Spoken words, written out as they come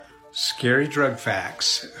Scary drug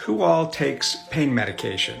facts. Who all takes pain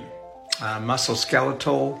medication?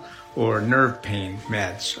 Musculoskeletal or nerve pain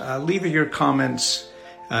meds? Leave your comments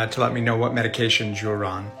to let me know what medications you're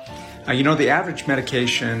on. The average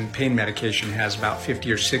pain medication has about 50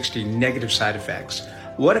 or 60 negative side effects.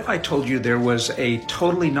 What if I told you there was a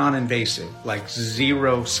totally non-invasive, like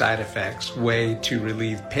zero side effects, way to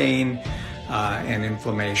relieve pain and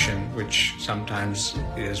inflammation, which sometimes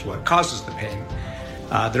is what causes the pain?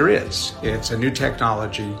 There is. It's a new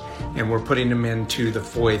technology, and we're putting them into the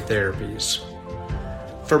FOI therapies.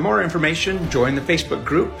 For more information, join the Facebook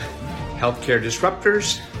group, Healthcare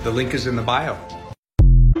Disruptors. The link is in the bio.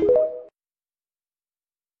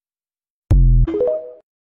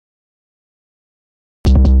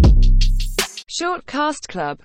 Shortcast Club.